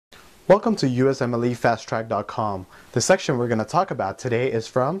Welcome to USMLEFasttrack.com. The section we're going to talk about today is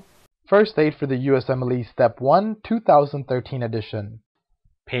from First Aid for the USMLE Step 1, 2013 edition.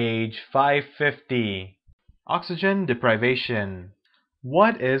 Page 550. Oxygen deprivation.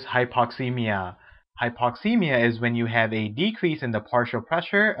 What is hypoxemia? Hypoxemia is when you have a decrease in the partial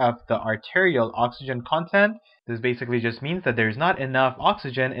pressure of the arterial oxygen content. This basically just means that there's not enough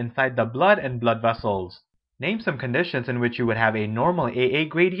oxygen inside the blood and blood vessels. Name some conditions in which you would have a normal AA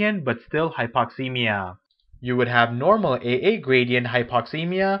gradient but still hypoxemia. You would have normal AA gradient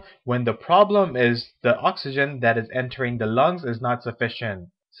hypoxemia when the problem is the oxygen that is entering the lungs is not sufficient.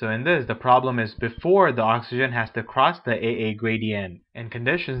 So in this, the problem is before the oxygen has to cross the AA gradient. And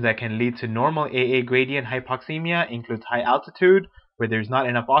conditions that can lead to normal AA gradient hypoxemia include high altitude, where there's not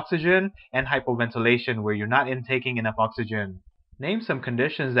enough oxygen, and hypoventilation, where you're not intaking enough oxygen. Name some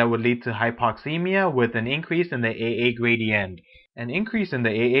conditions that would lead to hypoxemia with an increase in the AA gradient. An increase in the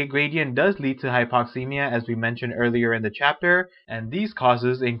AA gradient does lead to hypoxemia, as we mentioned earlier in the chapter, and these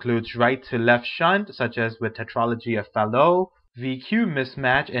causes include right to left shunt, such as with tetralogy of Fallot, VQ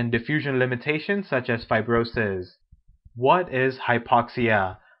mismatch, and diffusion limitations, such as fibrosis. What is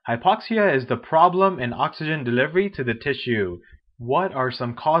hypoxia? Hypoxia is the problem in oxygen delivery to the tissue. What are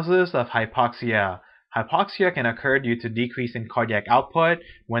some causes of hypoxia? Hypoxia can occur due to decrease in cardiac output.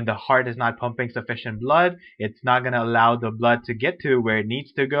 When the heart is not pumping sufficient blood, it's not going to allow the blood to get to where it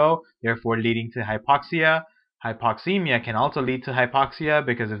needs to go, therefore leading to hypoxia. Hypoxemia can also lead to hypoxia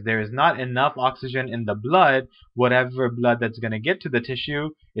because if there is not enough oxygen in the blood, whatever blood that's going to get to the tissue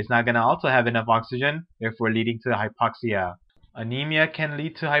is not going to also have enough oxygen, therefore leading to hypoxia. Anemia can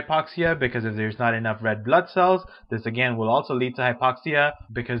lead to hypoxia because if there's not enough red blood cells, this again will also lead to hypoxia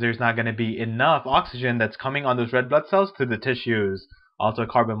because there's not going to be enough oxygen that's coming on those red blood cells to the tissues. Also,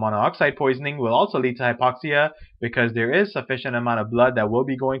 carbon monoxide poisoning will also lead to hypoxia because there is sufficient amount of blood that will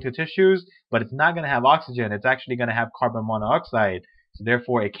be going to tissues, but it's not going to have oxygen. It's actually going to have carbon monoxide. So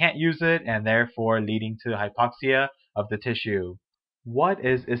therefore, it can't use it, and therefore leading to hypoxia of the tissue. What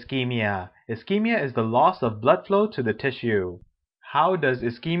is ischemia? Ischemia is the loss of blood flow to the tissue. How does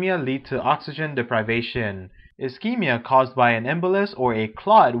ischemia lead to oxygen deprivation? Ischemia caused by an embolus or a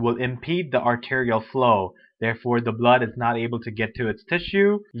clot will impede the arterial flow. Therefore, the blood is not able to get to its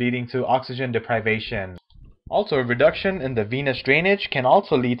tissue, leading to oxygen deprivation. Also, a reduction in the venous drainage can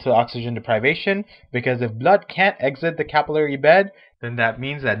also lead to oxygen deprivation because if blood can't exit the capillary bed, then that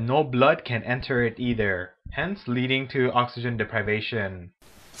means that no blood can enter it either, hence leading to oxygen deprivation.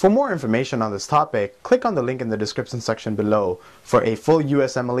 For more information on this topic, click on the link in the description section below. For a full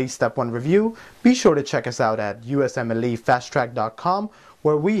USMLE Step 1 review, be sure to check us out at USMLEFasttrack.com,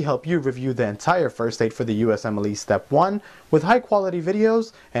 where we help you review the entire first aid for the USMLE Step 1 with high quality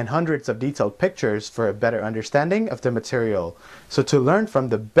videos and hundreds of detailed pictures for a better understanding of the material. So to learn from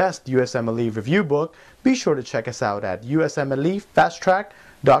the best USMLE review book, be sure to check us out at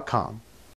USMLEFasttrack.com.